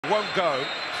won't go.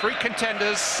 Three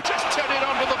contenders, just turn it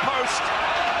onto the post.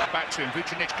 Back to him,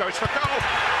 Vucinic goes for goal.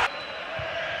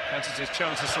 Fancies his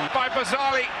chances from by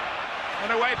Barzagli.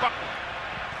 And away, but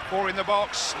four in the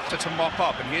box to mop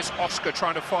up. And here's Oscar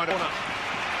trying to find a corner.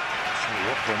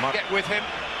 Get with him.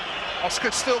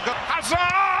 Oscar still got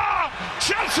Hazard!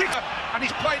 Chelsea! And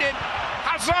he's played in.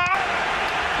 Hazard!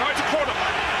 Right to corner.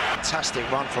 Fantastic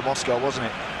run from Oscar, wasn't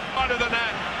it? Under the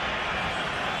net.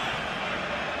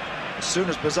 As soon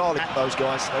as Barzagli at those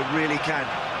guys, they really can.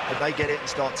 If they get it and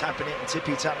start tapping it and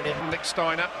tippy-tapping it.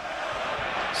 Lichtsteiner.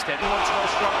 Steady. Once well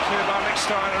struck here by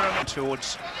Lichtsteiner and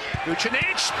towards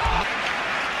Vucinic.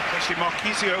 Actually,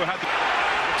 Marchisio had the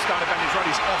Lichtsteiner bend his right.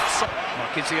 He's offside.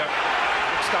 Marchisio.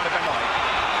 Lichtsteiner bend right.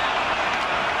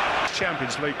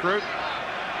 Champions League group.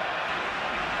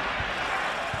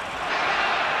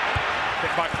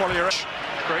 Hit by Quagliarella.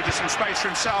 Created some space for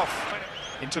himself.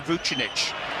 Into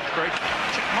Vucinic. Great.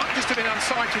 Might just have been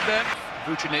unsighted there.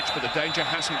 Vucinic, but the danger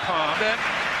hasn't come there.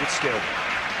 Good skill.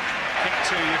 Kick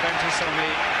to Juventus on the...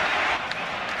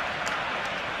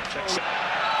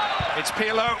 It's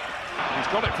Pirlo. He's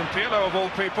got it from Pirlo of all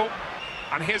people.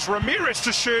 And here's Ramirez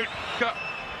to shoot.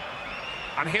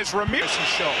 And here's Ramirez's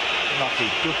shot. Lucky.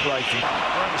 Good play.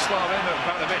 Branislav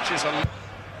Ivanovic is a...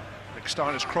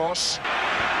 Lichtsteiner's cross.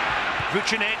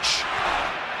 Vucinic.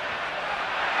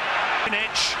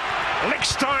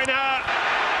 Lichtsteiner.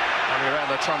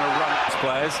 Quagliarella trying to run.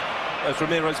 Players as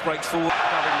Ramirez breaks forward.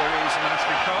 David Luiz and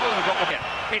Ashley Cole have got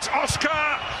the... It's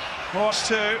Oscar. Lost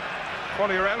to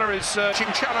Quagliarella is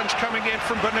challenge coming in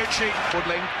from Bonucci.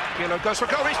 Woodling. Pirlo goes for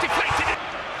goal. He's deflected it.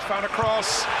 He's found a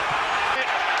cross.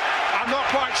 I'm not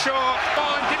quite sure.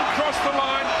 Line didn't cross the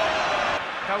line.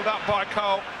 Held up by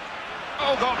Cole.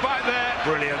 Oh, got back there.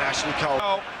 Brilliant, Ashley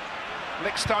Cole.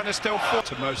 Lichtsteiner still full.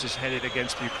 To Moses headed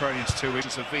against the Ukrainians 2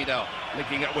 inches of Vidal.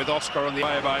 Linking up with Oscar on the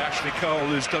way by Ashley Cole,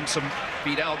 who's done some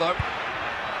Vidal though.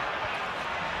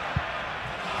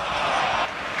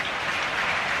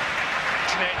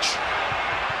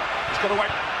 He's got away.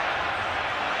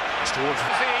 It's towards he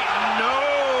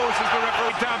knows as the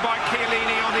referee down by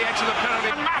Chiellini on the edge of the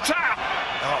penalty. And Mata!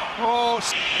 Oh,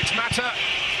 it's Mata.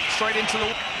 Straight into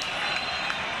the...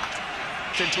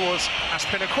 In towards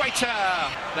Azpilicueta.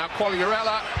 Now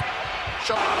Quagliarella.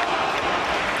 Shot.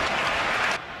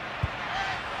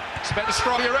 Spent the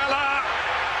strong Quagliarella.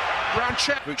 Round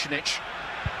check. Vucinic.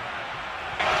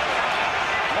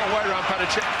 Long way around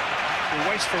Padicic.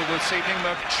 Wasteful this evening.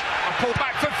 A pull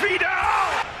back for Vidal.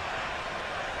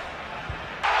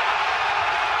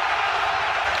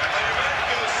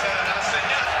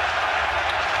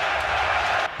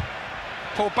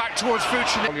 Pull back towards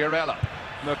Vucinic. Quagliarella.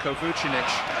 Mirko Vucinic,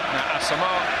 now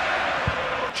Asamoah,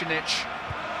 Vucinic,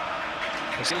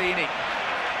 Chiellini.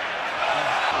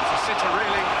 It's a sitter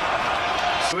really.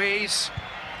 Squeeze.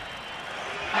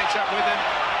 Vucinic up with him.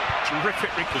 Terrific.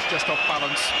 Was just off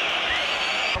balance.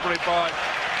 Probably by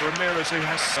Ramirez, who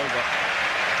has over.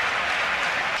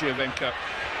 Giovinco.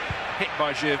 Hit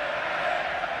by Giv.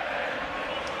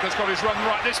 Has got his run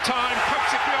right this time.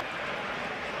 Pokes it beyond.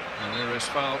 Ramirez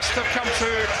foul. Still come to.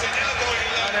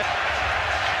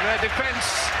 Their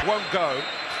defence won't go.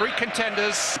 Three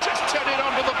contenders, just turn it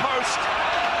onto the post.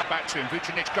 Back to him,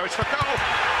 Vucinic goes for goal.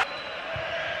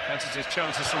 Fancies his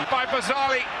chances from by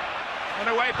Barzagli. And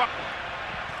away, but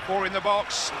four in the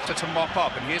box to mop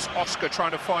up. And here's Oscar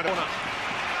trying to find a corner.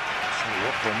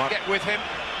 Get with him.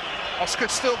 Oscar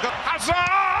still got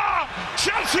Hazard!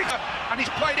 Chelsea! And he's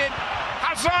played in.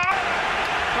 Hazard!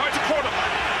 Right to corner.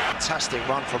 Fantastic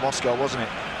run from Oscar, wasn't it?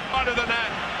 Under the net.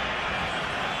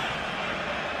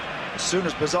 As soon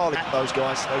as Barzagli at those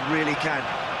guys, they really can.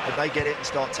 If they get it and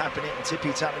start tapping it and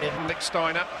tippy-tapping it.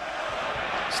 Lichtsteiner.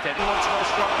 Steady. Once well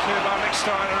struck here by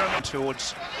Lichtsteiner and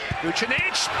towards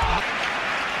Vucinic.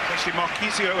 Actually,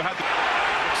 Marchisio had the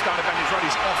Lichtsteiner bend his right.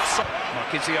 He's offside.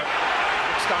 Marchisio.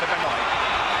 Lichtsteiner bend right.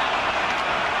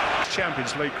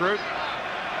 Champions League group.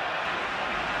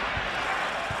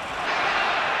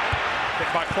 Hit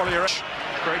by Quagliarella.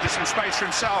 Created some space for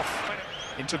himself.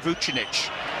 Into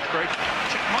Vucinic. Great.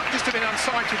 Might just have been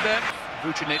unsighted there.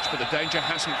 Vucinic, but the danger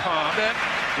hasn't come there.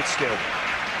 Good skill.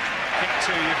 Kick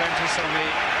to Juventus on the...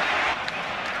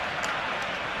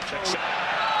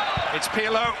 It's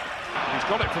Pirlo. He's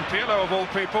got it from Pirlo of all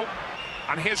people.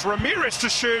 And here's Ramirez to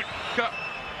shoot.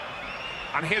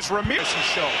 And here's Ramirez's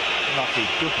shot. Lucky.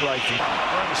 Good play.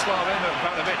 Branislav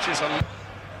Ivanovic is a...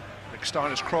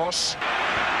 Lichtsteiner's cross.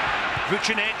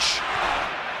 Vucinic.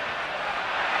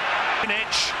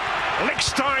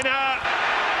 Lichtsteiner.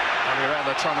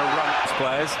 Quagliarella trying to run.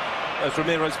 Players as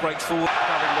Ramirez breaks forward.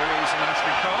 David Luiz and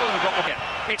Ashley Cole have got the...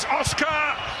 It's Oscar.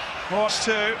 Lost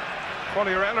to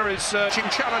Quagliarella is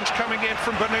challenge coming in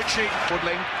from Bonucci.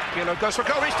 Woodling, Gillo goes for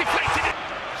goal, he's deflected it.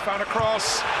 He's found a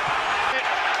cross.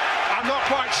 I'm not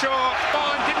quite sure.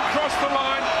 Line didn't cross the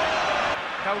line.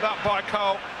 Held up by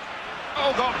Cole.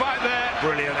 Oh, got back there.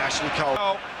 Brilliant, Ashley Cole.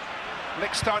 Oh,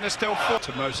 Lichtsteiner still fought.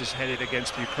 To Moses headed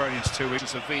against the Ukrainians 2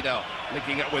 inches of Vidal.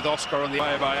 Linking up with Oscar on the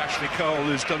way by Ashley Cole,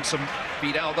 who's done some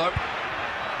Vidal though.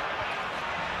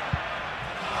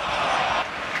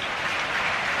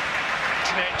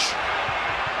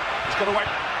 He's got away.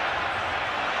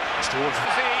 It's towards.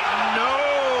 He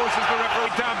knows as the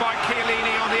referee down by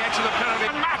Chiellini on the edge of the penalty.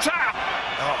 And Mata!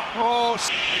 Oh,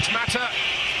 it's Mata.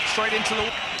 Straight into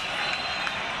the...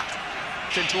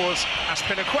 In towards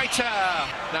Aspinacueta.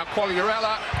 Now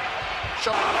Quagliarella.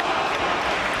 Shot.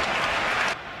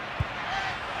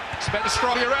 Spent the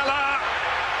strong Quagliarella.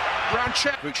 Round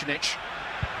check. Vucinic.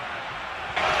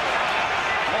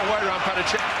 Long way around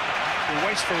Padicic.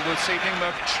 Wasteful this evening,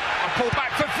 Merkic. And pull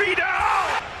back for Vidal!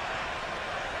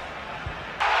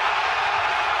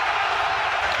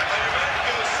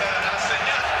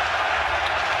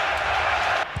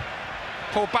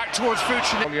 Pull back towards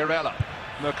Vucinic. Quagliarella.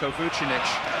 Mirko Vucinic.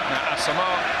 Now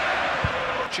Asamoah.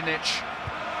 Vucinic.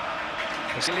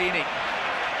 Chiellini.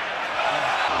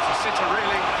 It's a sitter,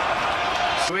 really.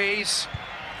 Squeeze.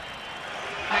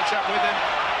 Vucinic up with him.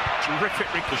 Terrific.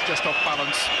 Rick was just off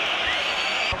balance.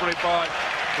 Probably by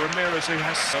Ramirez, who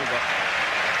has over.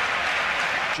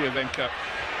 Giovenco.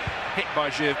 Hit by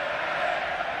Giv.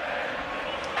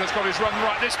 Has got his run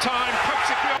right this time. Pokes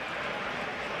it beyond.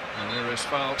 Ramirez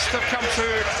foul. Still come to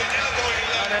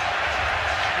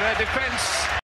their defence.